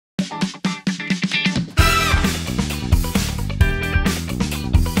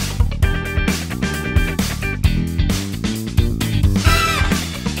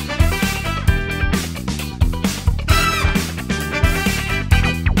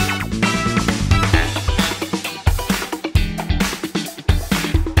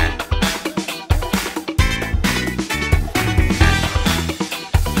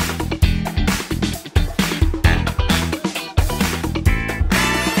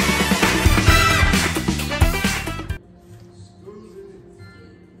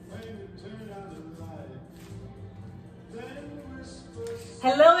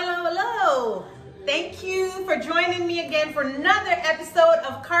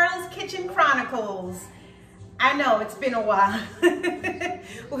Mama's Kitchen Chronicles. I know it's been a while.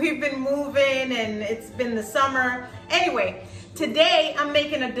 We've been moving and it's been the summer. Anyway, today I'm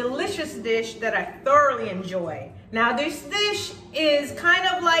making a delicious dish that I thoroughly enjoy. Now this dish is kind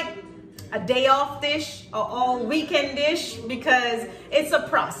of like a day off dish, or all weekend dish, because it's a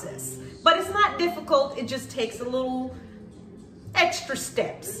process. But it's not difficult, it just takes a little extra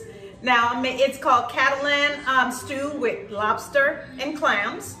steps. Now, it's called Catalan stew with lobster and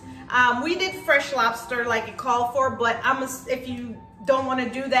clams. We did fresh lobster like it called for, but if you don't want to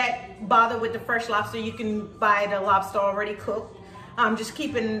do that, bother with the fresh lobster, you can buy the lobster already cooked. Just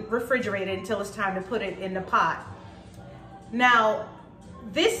keep it refrigerated until it's time to put it in the pot. Now,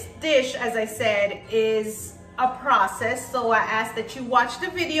 this dish, as I said, is a process, so I ask that you watch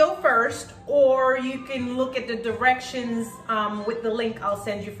the video first, or you can look at the directions with the link I'll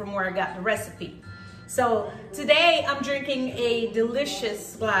send you from where I got the recipe. So today I'm drinking a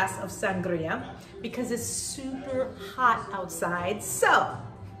delicious glass of sangria because it's super hot outside. So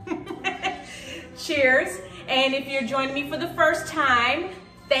cheers. And if you're joining me for the first time,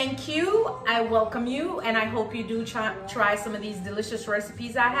 thank you. I welcome you, and I hope you do try some of these delicious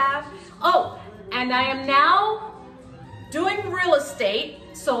recipes I have. Oh, and I am now doing real estate.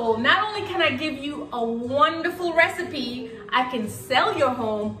 So not only can I give you a wonderful recipe, I can sell your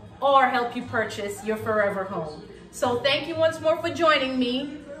home or help you purchase your forever home. So thank you once more for joining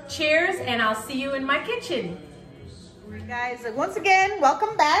me. Cheers, and I'll see you in my kitchen. All right, guys, once again,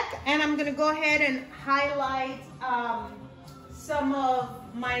 welcome back. And I'm gonna go ahead and highlight some of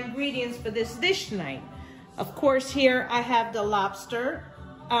my ingredients for this dish tonight. Of course, here I have the lobster.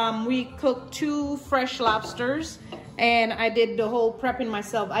 We cooked 2 fresh lobsters, and I did the whole prepping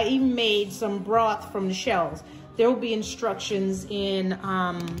myself. I even made some broth from the shells. There will be instructions in,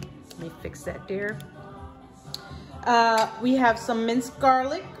 let me fix that there. We have some minced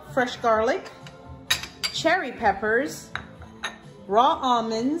garlic, fresh garlic, cherry peppers, raw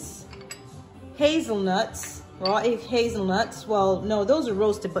almonds, hazelnuts, raw hazelnuts. Well, no, those are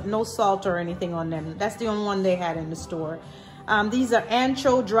roasted, but no salt or anything on them. That's the only one they had in the store. These are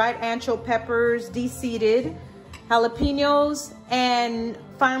ancho, dried ancho peppers, de-seeded, jalapeños, and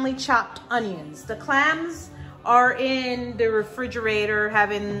finely chopped onions. The clams are in the refrigerator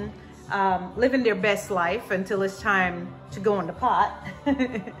living their best life until it's time to go in the pot.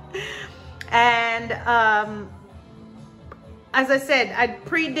 And as I said, I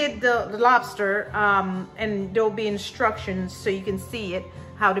pre-did the lobster, and there'll be instructions so you can see it,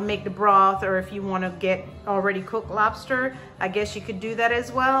 how to make the broth, or if you want to get already cooked lobster, I guess you could do that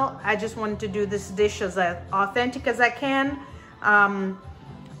as well. I just wanted to do this dish as authentic as I can.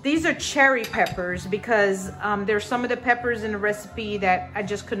 These are cherry peppers because there's some of the peppers in the recipe that I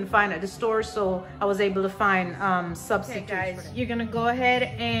just couldn't find at the store, so I was able to find substitutes. Okay, guys, you're gonna go ahead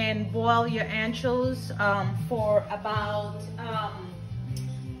and boil your anchos for about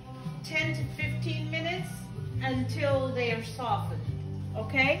 10 to 15 minutes until they are softened.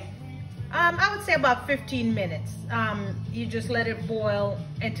 Okay, I would say about 15 minutes. You just let it boil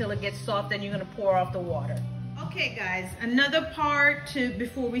until it gets soft, then you're gonna pour off the water. Okay, guys, another part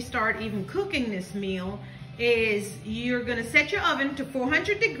before we start even cooking this meal is you're gonna set your oven to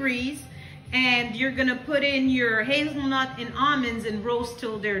 400 degrees, and you're gonna put in your hazelnut and almonds and roast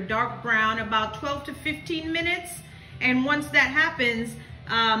till they're dark brown, about 12 to 15 minutes. And once that happens,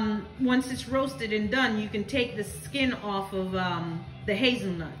 once it's roasted and done, you can take the skin off of the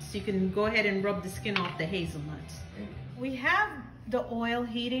hazelnuts. You can go ahead and rub the skin off the hazelnuts. We have the oil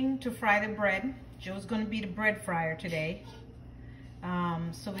heating to fry the bread. Joe's going to be the bread fryer today,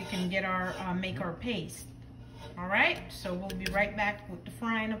 so we can get make our paste. All right, so we'll be right back with the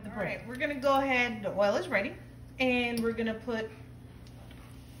frying of the bread. All right, we're going to go ahead. The oil is ready, and we're going to put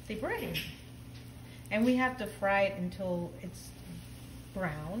the bread in, and we have to fry it until it's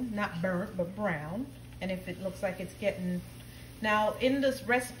brown, not burnt, but brown. And if it looks like it's getting, now in this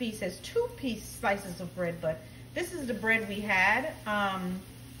recipe it says 2 slices of bread, but this is the bread we had,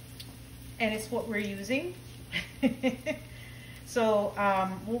 and it's what we're using. So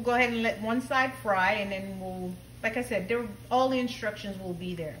we'll go ahead and let one side fry, and then we'll, like I said, all the instructions will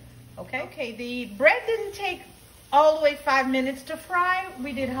be there. Okay. Okay, the bread didn't take all the way 5 minutes to fry.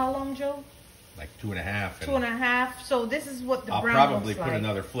 We did how long, Joe? Like 2.5. 2.5. So this is what the brown looks like. I'll probably put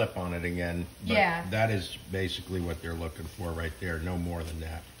another flip on it again. But yeah. That is basically what they're looking for right there. No more than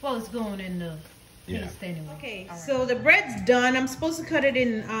that. Well, it's going in the paste anyway. Okay, right. So the bread's done. I'm supposed to cut it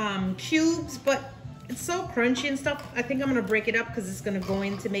in cubes, but it's so crunchy and stuff. I think I'm gonna break it up because it's gonna go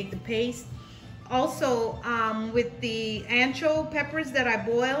in to make the paste. Also, with the ancho peppers that I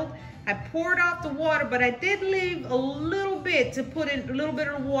boiled, I poured off the water, but I did leave a little bit to put in, a little bit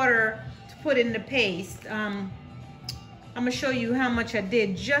of water to put in the paste. I'm gonna show you how much I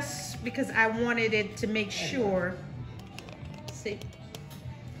did just because I wanted it to make sure. See,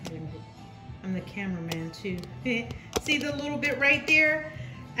 I'm the cameraman too. See the little bit right there?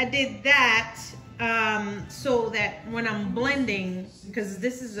 I did that so that when I'm blending, because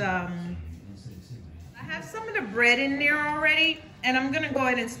this is, I have some of the bread in there already, and I'm gonna go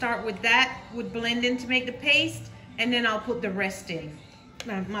ahead and start with that, with blending to make the paste, and then I'll put the rest in.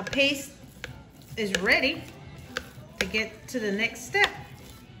 Now, my paste is ready to get to the next step.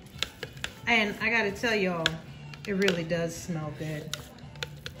 And I gotta tell y'all, it really does smell good.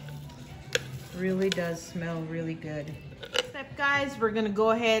 Really does smell really good. Next step, guys, we're gonna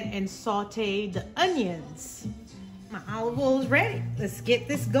go ahead and saute the onions. My olive oil is ready. Let's get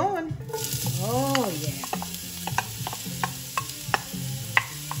this going. Oh yeah.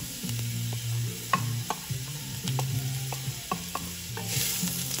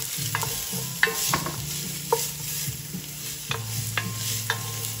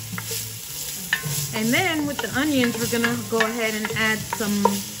 And then with the onions, we're gonna go ahead and add some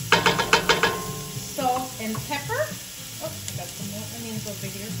salt and pepper. Oh, I got some more onions over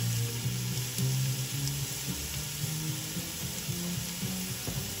here.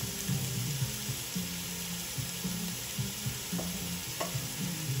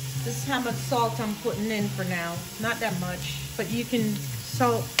 This is how much salt I'm putting in for now. Not that much, but you can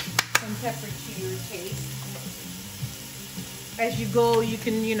salt and pepper to your taste. As you go, you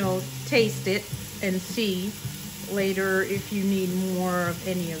can, you know, taste it and see later if you need more of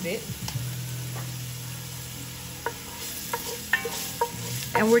any of it.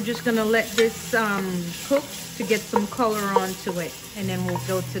 And we're just gonna let this cook to get some color onto it, and then we'll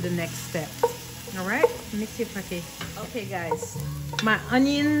go to the next step. All right, let me see if I can. Okay guys, my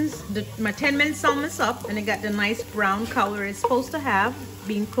onions, my 10-minute almonds up, and it got the nice brown color it's supposed to have,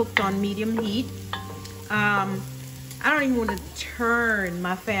 being cooked on medium heat. I don't even want to turn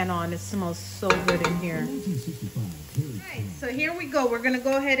my fan on. It smells so good in here. Alright, so here we go. We're going to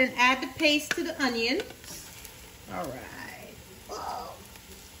go ahead and add the paste to the onions. Alright. Whoa.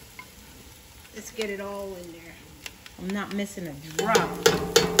 Let's get it all in there. I'm not missing a drop.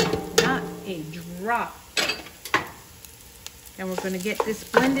 Not a drop. And we're going to get this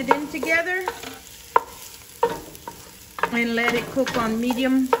blended in together. And let it cook on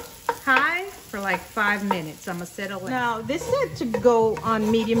medium high for like 5 minutes. I'm gonna settle it. Now this said to go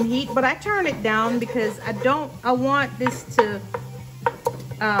on medium heat, but I turn it down because I want this to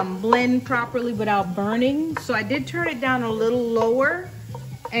blend properly without burning. So I did turn it down a little lower,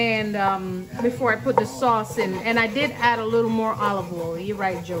 and before I put the sauce in, and I did add a little more olive oil. You're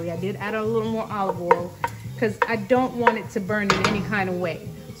right, Joey. I did add a little more olive oil because I don't want it to burn in any kind of way.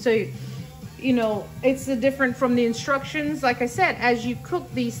 So, you know, it's different from the instructions. Like I said, as you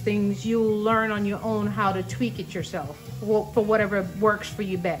cook these things, you'll learn on your own how to tweak it yourself for whatever works for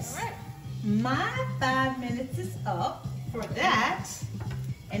you best. All right. My 5 minutes is up for that.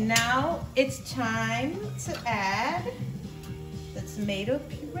 And now it's time to add the tomato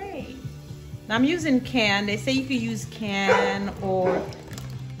puree. Now I'm using can. They say you could use can or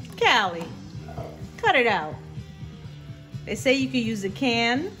Callie. Cut it out. They say you could use a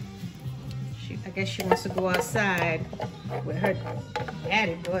can. I guess she wants to go outside with her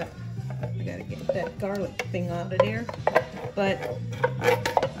daddy, but I gotta get that garlic thing out of there. But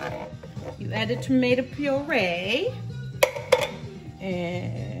you add the tomato puree,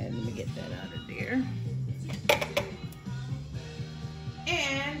 and let me get that out of there.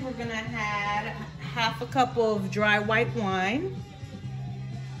 And we're gonna add half a cup of dry white wine.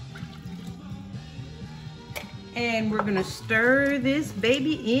 And we're gonna stir this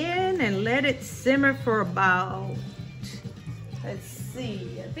baby in and let it simmer for about, let's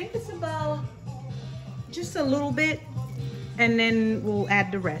see, I think it's about just a little bit, and then we'll add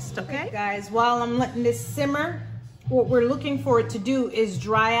the rest, okay? Guys, while I'm letting this simmer, what we're looking for it to do is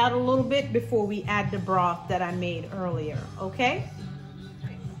dry out a little bit before we add the broth that I made earlier, okay?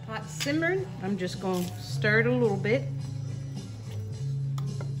 The pot simmered. I'm just gonna stir it a little bit.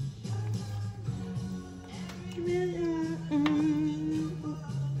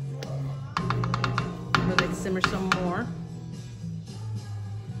 Let it simmer some more.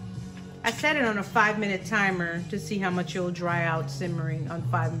 I set it on a 5-minute timer to see how much it'll dry out simmering on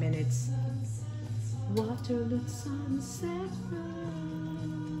 5 minutes. Waterlit sunset.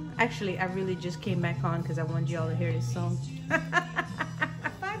 Actually, I really just came back on because I wanted y'all to hear this song.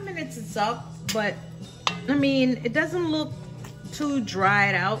 5 minutes is up, but I mean, it doesn't look too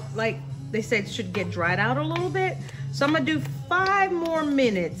dried out. Like they said, it should get dried out a little bit. So I'm gonna do 5 more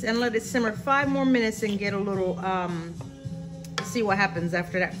minutes and let it simmer 5 more minutes and get a little, see what happens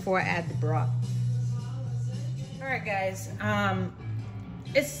after that before I add the broth. All right, guys,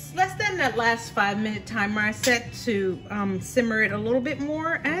 it's less than that last 5-minute timer I set to simmer it a little bit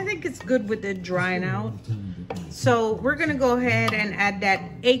more, and I think it's good with it drying out. So we're gonna go ahead and add that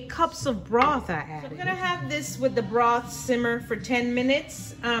 8 cups of broth I added. So I'm gonna have this with the broth simmer for 10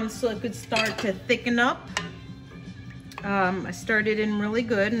 minutes so it could start to thicken up. I stirred it in really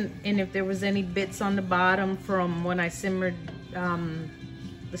good, and if there was any bits on the bottom from when I simmered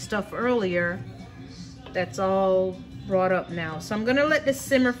the stuff earlier, that's all brought up now. So I'm gonna let this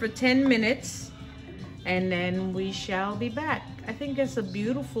simmer for 10 minutes and then we shall be back. I think it's a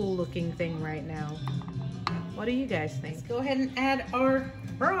beautiful looking thing right now. What do you guys think? Let's go ahead and add our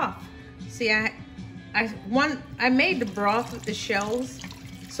broth. See, I made the broth with the shells,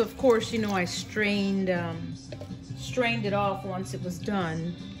 so of course, you know, I strained it off once it was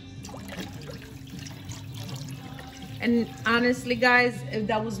done. And honestly, guys,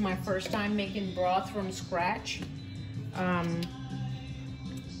 that was my first time making broth from scratch.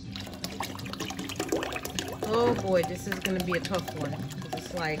 Oh boy, this is gonna be a tough one.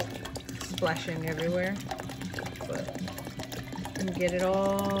 It's like splashing everywhere, but I can get it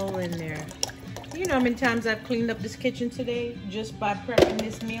all in there. You know how many times I've cleaned up this kitchen today just by prepping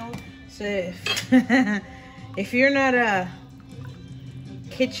this meal? So if you're not a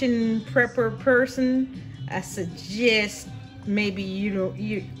kitchen prepper person, I suggest maybe you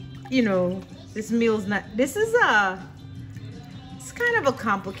know this meal's not. This is it's kind of a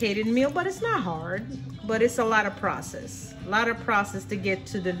complicated meal, but it's not hard. But it's a lot of process. A lot of process to get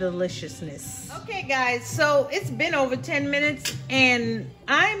to the deliciousness. Okay, guys, so it's been over 10 minutes and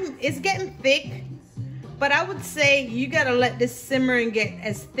it's getting thick. But I would say you gotta let this simmer and get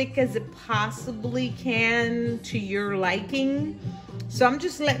as thick as it possibly can to your liking. So I'm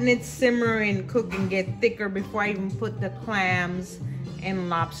just letting it simmer and cook and get thicker before I even put the clams and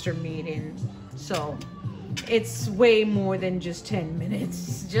lobster meat in. So it's way more than just 10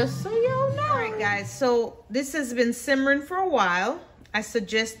 minutes, just so y'all know. All right, guys, so this has been simmering for a while. I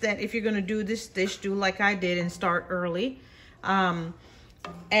suggest that if you're gonna do this dish, do like I did and start early. And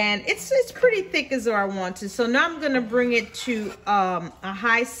it's pretty thick as I want to. So now I'm gonna bring it to a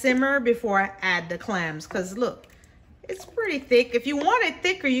high simmer before I add the clams, because look, it's pretty thick. If you want it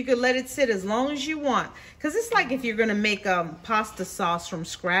thicker, you could let it sit as long as you want, because it's like if you're gonna make pasta sauce from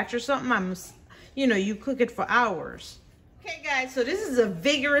scratch or something, you know, you cook it for hours. Okay, guys, so this is a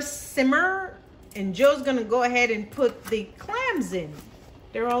vigorous simmer, and Joe's gonna go ahead and put the clams in.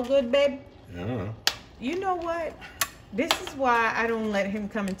 They're all good, babe? Yeah. You know what? This is why I don't let him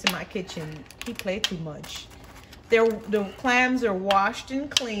come into my kitchen. He plays too much. The clams are washed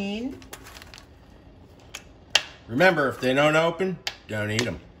and cleaned. Remember, if they don't open, don't eat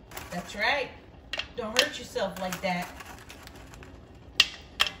them. That's right. Don't hurt yourself like that.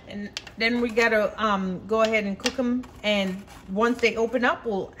 And then we gotta go ahead and cook them. And once they open up,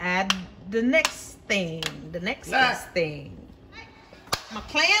 we'll add the next thing. The next thing. My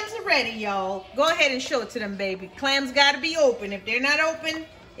clams are ready, y'all. Go ahead and show it to them, baby. Clams gotta be open. If they're not open,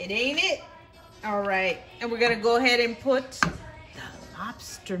 it ain't it. All right, and we're gonna go ahead and put the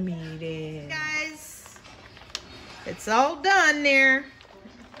lobster meat in. Guys, it's all done there.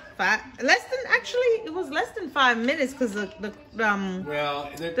 It was less than 5 minutes because the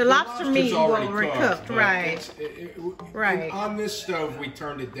lobster meat was already cooked, right? Right. On this stove, we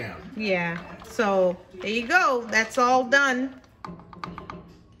turned it down. Yeah. So there you go. That's all done.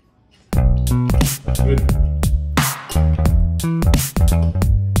 Good.